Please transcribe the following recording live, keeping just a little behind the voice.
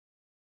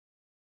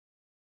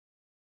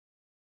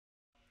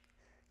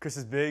Chris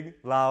is big,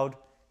 loud,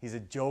 he's a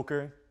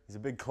joker, he's a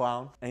big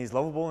clown, and he's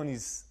lovable and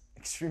he's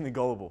extremely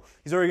gullible.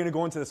 He's already gonna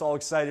go into this all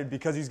excited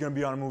because he's gonna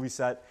be on a movie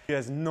set. He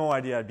has no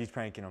idea I'd be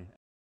pranking him.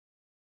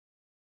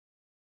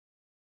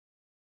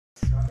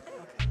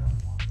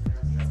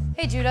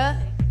 Hey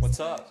Judah. What's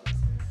up?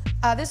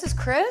 This is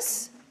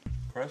Chris.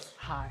 Chris?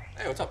 Hi.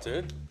 Hey, what's up,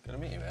 dude? Good to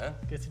meet you, man.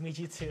 Good to meet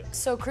you too.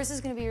 So Chris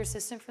is gonna be your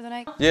assistant for the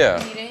night? Yeah.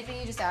 If you need anything,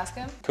 you just ask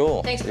him?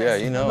 Cool. Thanks, Chris. Yeah,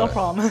 you know No it.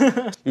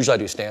 problem. Usually I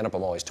do stand-up,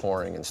 I'm always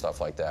touring and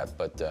stuff like that,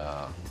 but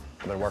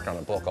I've been working on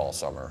a book all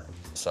summer.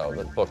 So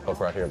the book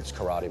right here, this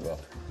karate book.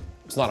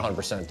 It's not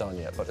 100% done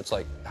yet, but it's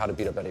like how to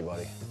beat up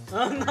anybody.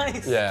 Oh,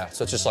 nice. Yeah,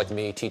 so it's just like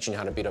me teaching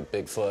how to beat up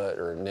Bigfoot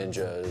or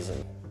ninjas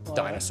and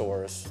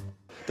dinosaurs.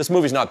 This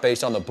movie's not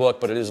based on the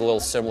book, but it is a little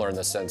similar in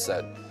the sense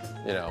that,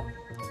 you know,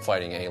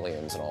 fighting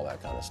aliens and all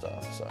that kind of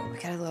stuff, so. We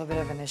got a little bit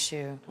of an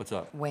issue. What's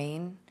up?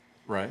 Wayne,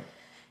 Right.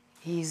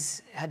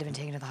 he's had to be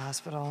taken to the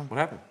hospital. What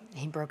happened?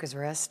 He broke his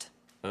wrist.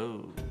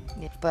 Oh.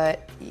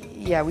 But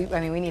yeah, we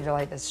need to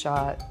light this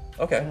shot.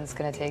 Okay. And it's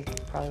gonna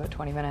take probably about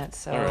 20 minutes,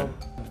 so. All right.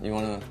 You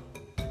wanna,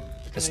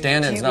 the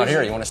stand-in's not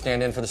here. You wanna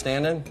stand in for the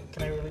stand-in?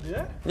 Can I really do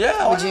that?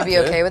 Yeah. Would you be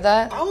okay with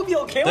that? I would be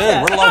okay with Dude,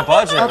 that. we're low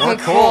budget. Okay, we're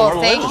cool.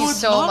 We're Thank living. you I would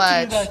so love to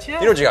much. do that, yeah.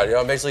 You know what you gotta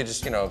do? Basically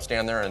just, you know,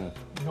 stand there and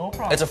No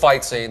problem. it's a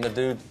fight scene. The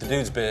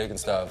dude's big and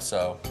stuff,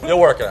 so you'll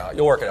work it out.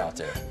 You'll work it out,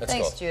 dude. Let's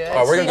Thanks, go. Judah. All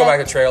right, we're gonna go back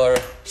to the trailer.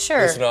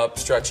 Sure. Loosen up,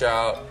 stretch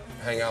out,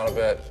 hang out a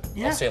bit.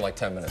 Yeah. I'll see you in like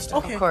 10 minutes, dude.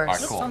 Okay. Of course. All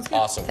right, cool. Sounds good.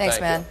 Awesome. Thanks,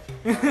 Thank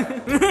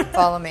man. you.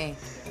 Follow me.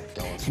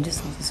 And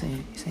just so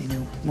you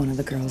know, one of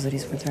the girls that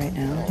he's with right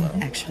now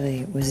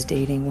actually was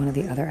dating one of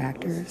the other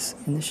actors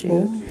in the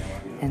shoot,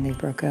 and they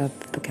broke up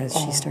because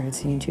she started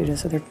seeing Judah.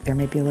 So there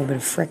may be a little bit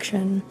of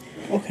friction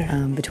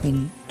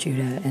between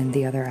Judah and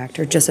the other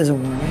actor, just as a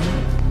warning.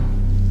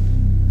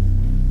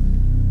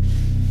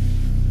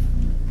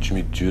 Did you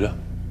meet Judah?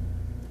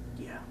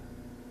 Yeah.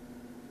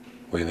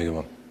 What do you think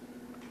of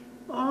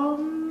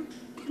him?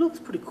 He looks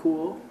pretty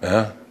cool.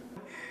 Yeah?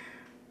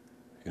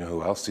 You know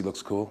who else he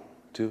looks cool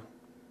to?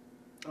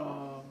 Who?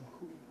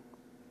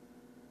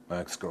 My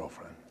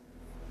ex-girlfriend.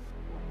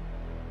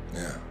 Yeah.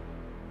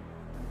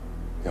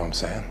 You know what I'm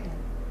saying?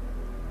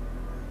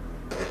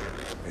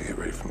 Hey, get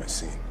ready for my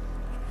scene.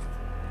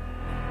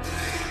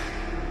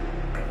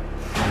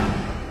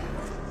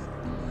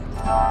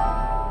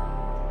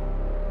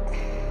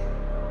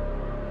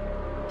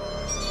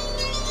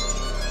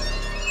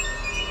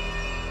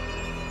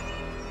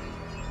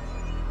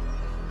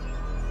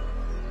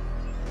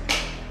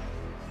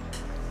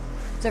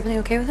 Is everything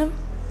okay with him?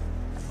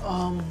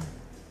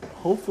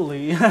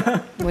 Hopefully.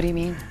 What do you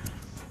mean?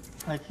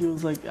 Like he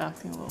was like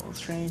acting a little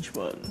strange,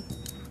 but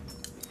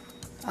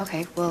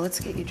Okay, well, let's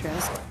get you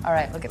dressed. All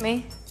right, look at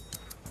me.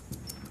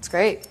 It's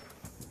great.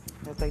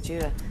 You look like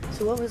Judah.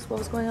 So what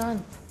was going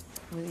on?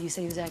 You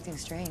said he was acting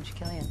strange,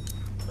 Killian.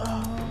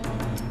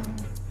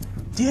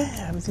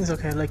 yeah, everything's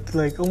okay.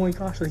 Like oh my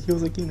gosh, like he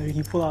was like, you know,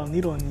 he pulled out a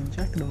needle and he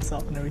injected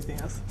himself and everything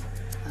else.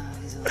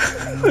 He's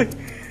a little...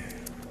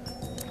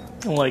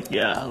 I'm like,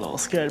 yeah, a little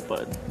scared,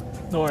 but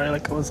don't worry,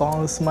 like as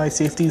long as my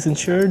safety is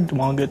insured, I'm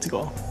all good to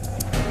go.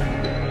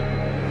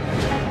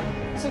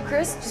 So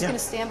Chris, just gonna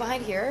stand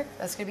behind here.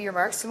 That's gonna be your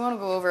marks. Simone will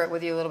go over it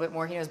with you a little bit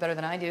more. He knows better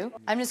than I do.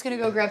 I'm just gonna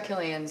go grab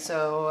Killian,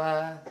 so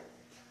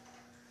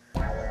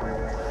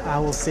I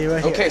will stay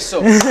right here. Okay,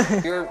 so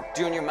you're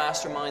doing your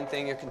mastermind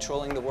thing, you're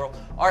controlling the world.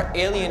 Our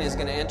alien is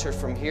gonna enter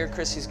from here.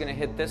 Chris, he's gonna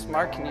hit this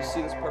mark. Can you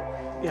see this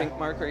pink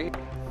mark right here?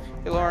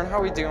 Hey Lauren, how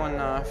are we doing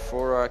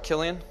for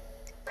Killian?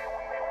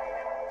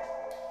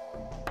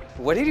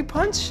 What did he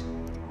punch?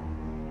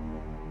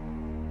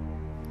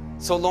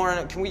 So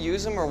Lauren, can we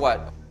use him or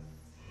what?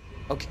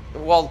 Okay,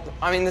 well,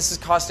 I mean, this is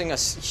costing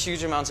us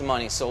huge amounts of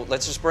money, so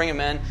let's just bring him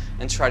in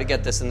and try to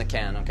get this in the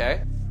can,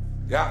 okay?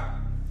 Yeah.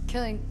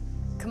 Killian,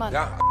 come on.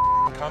 Yeah,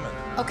 I'm coming.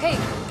 Okay,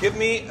 Give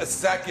me a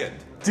second.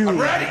 Dude. I'm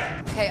ready.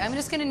 okay, I'm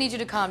just gonna need you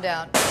to calm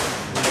down.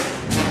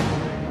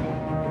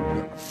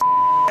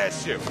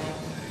 That's you.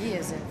 He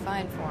is in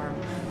fine form.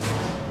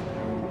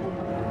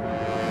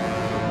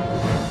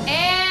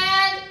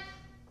 And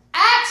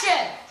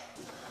action!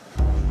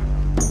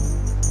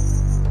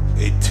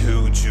 Hey,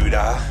 too,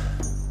 Judah.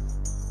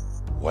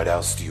 What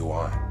else do you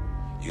want?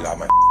 You got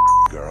my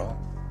girl.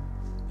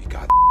 You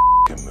got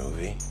the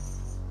movie.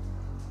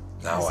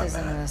 Now This what,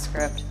 isn't in man? the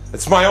script.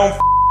 It's my own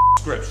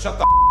script. Shut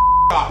the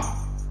up.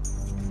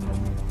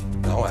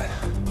 Now what?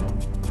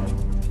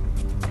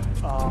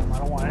 I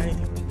don't want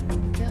anything.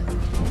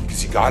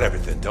 Because you got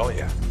everything, don't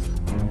you?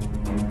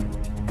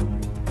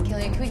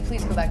 Killian, can we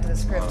please go back to the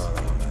script?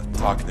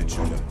 Talking to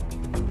Judah.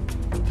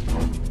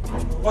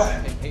 What?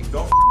 Hey,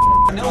 don't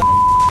No.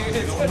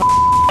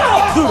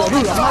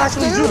 Dude, I'm not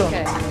actually Judah.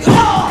 Okay.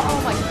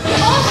 Oh my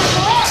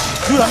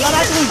god. Dude, I'm not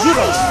actually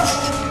Judah.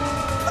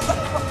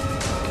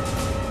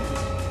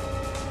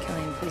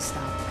 Killian, please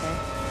stop, okay?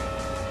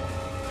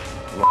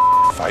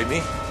 fight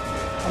me?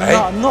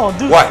 No,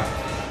 dude. What?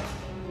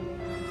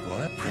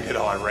 What? Bring it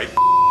on right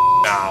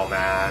now,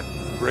 man.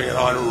 Bring it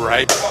on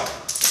right.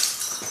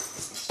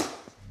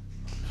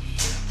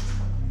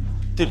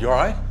 Dude, you all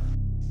right?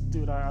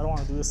 dude, I don't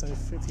want to do this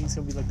if he's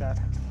gonna be like that.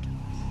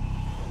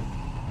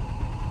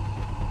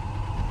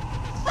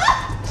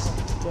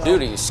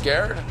 Dude, are you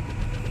scared?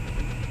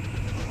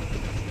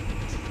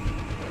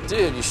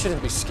 Dude, you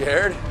shouldn't be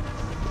scared.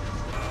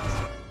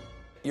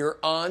 You're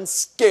on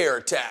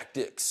scare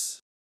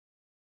tactics.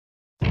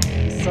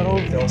 Son of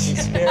a Don't be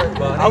scared,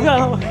 buddy. I'm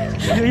gonna.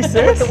 Are you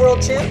serious? The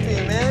world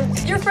champion,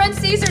 man. Your friend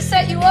Caesar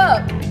set you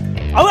up.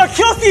 I'm gonna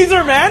kill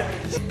Caesar,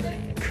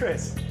 man.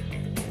 Chris.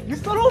 You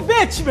son of a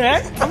bitch,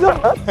 man.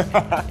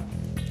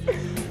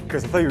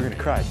 Chris, I thought you were gonna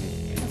cry,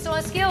 dude. So on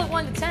a scale of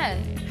 1 to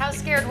 10, how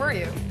scared were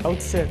you? I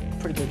would say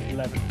pretty good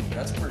 11.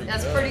 That's pretty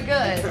That's pretty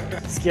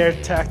good. Scare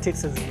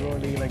tactics has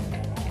really like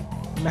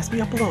messed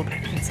me up a little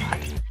bit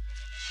inside.